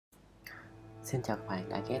Xin chào các bạn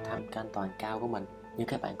đã ghé thăm kênh toàn cao của mình. Như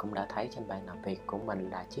các bạn cũng đã thấy trên bàn làm việc của mình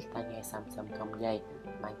là chiếc tai nghe Samsung không dây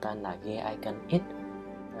mang tên là Gear Icon X.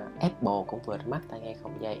 Apple cũng vừa ra mắt tai nghe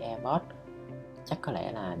không dây earbuds. Chắc có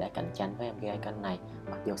lẽ là để cạnh tranh với em Gear Icon này,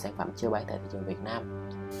 mặc dù sản phẩm chưa bán tại thị trường Việt Nam.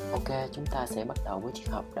 Ok, chúng ta sẽ bắt đầu với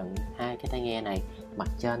chiếc hộp đựng hai cái tai nghe này. Mặt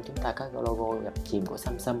trên chúng ta có logo gập chìm của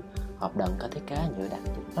Samsung. Hộp đựng có thiết kế nhựa đặc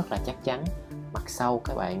rất là chắc chắn. Mặt sau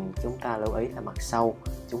các bạn chúng ta lưu ý là mặt sau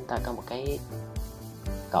chúng ta có một cái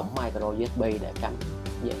cổng micro USB để cắm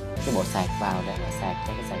cái bộ sạc vào để mà sạc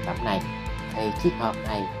cho cái sản phẩm này. Thì chiếc hộp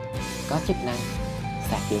này có chức năng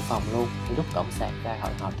sạc dự phòng luôn. Rút cổng sạc ra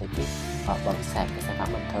khỏi hộp thì chiếc hộp vẫn sạc cái sản phẩm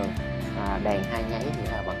bình thường. Đèn hai nháy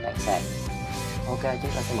nghĩa là vẫn đang sạc. Ok,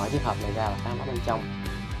 chúng ta sẽ mở chiếc hộp này ra và khám phá bên trong.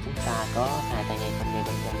 Chúng ta có hai tai nghe không dây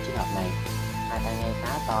bên trong chiếc hộp này. Hai tai nghe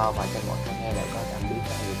khá to và trên mỗi tai nghe đều có cảm biến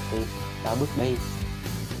rất là nhịp tim đo bước đi.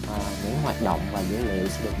 Những hoạt động và dữ liệu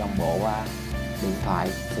sẽ được đồng bộ qua điện thoại.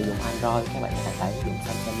 Sử dụng Android các bạn có thể tải ứng dụng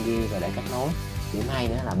Samsung Gear và để kết nối. Điểm hay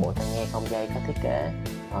nữa là bộ tai nghe không dây có thiết kế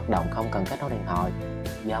hoạt động không cần kết nối điện thoại.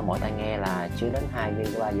 Do mỗi tai nghe là chứa đến 2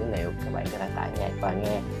 GB dữ liệu, các bạn có thể tải nhạc và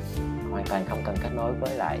nghe hoàn toàn không cần kết nối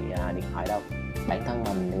với lại điện thoại đâu. Bản thân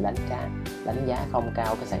mình đánh giá không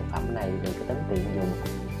cao cái sản phẩm này vì cái tính tiện dụng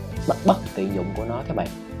bất tiện dụng của nó các bạn.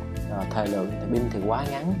 Thời lượng thì pin thì quá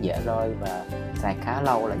ngắn, dễ rơi và sạc khá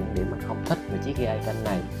lâu là những điểm mình không thích về chiếc Gear Icon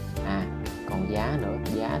này. Còn giá nữa,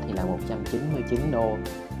 giá thì là 199 đô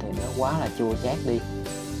thì nó quá là chua chát đi.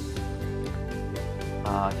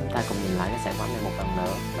 Chúng ta cùng nhìn lại cái sản phẩm này một lần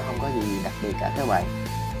nữa. Nó không có gì đặc biệt cả các bạn,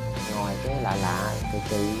 ngoài cái lạ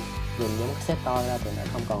kỳ nhìn giống cái set toy ra thì nó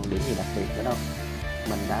không còn điểm gì đặc biệt nữa đâu.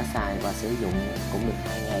 Mình đã xài và sử dụng cũng được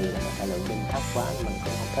 2 ngày rồi mà thời lượng pin thấp quá nên mình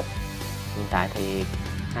cũng không thích. Hiện tại thì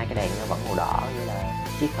hai cái đèn nó vẫn màu đỏ, như là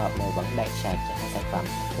chiếc hộp này vẫn đang sạc cho hai sản phẩm.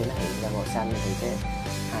 Khi nó hiện ra màu xanh thì cái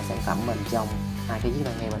hai sản phẩm bên trong, hai cái chiếc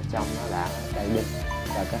tai nghe bên trong nó đã đầy pin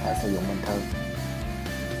và có thể sử dụng bình thường.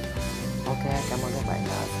 Ok, cảm ơn các bạn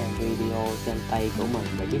đã xem video trên tay của mình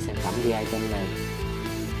về chiếc sản phẩm Gear Icon này.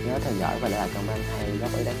 Nhớ theo dõi và để lại comment hay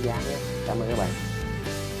góp ý đánh giá nhé. Cảm ơn các bạn.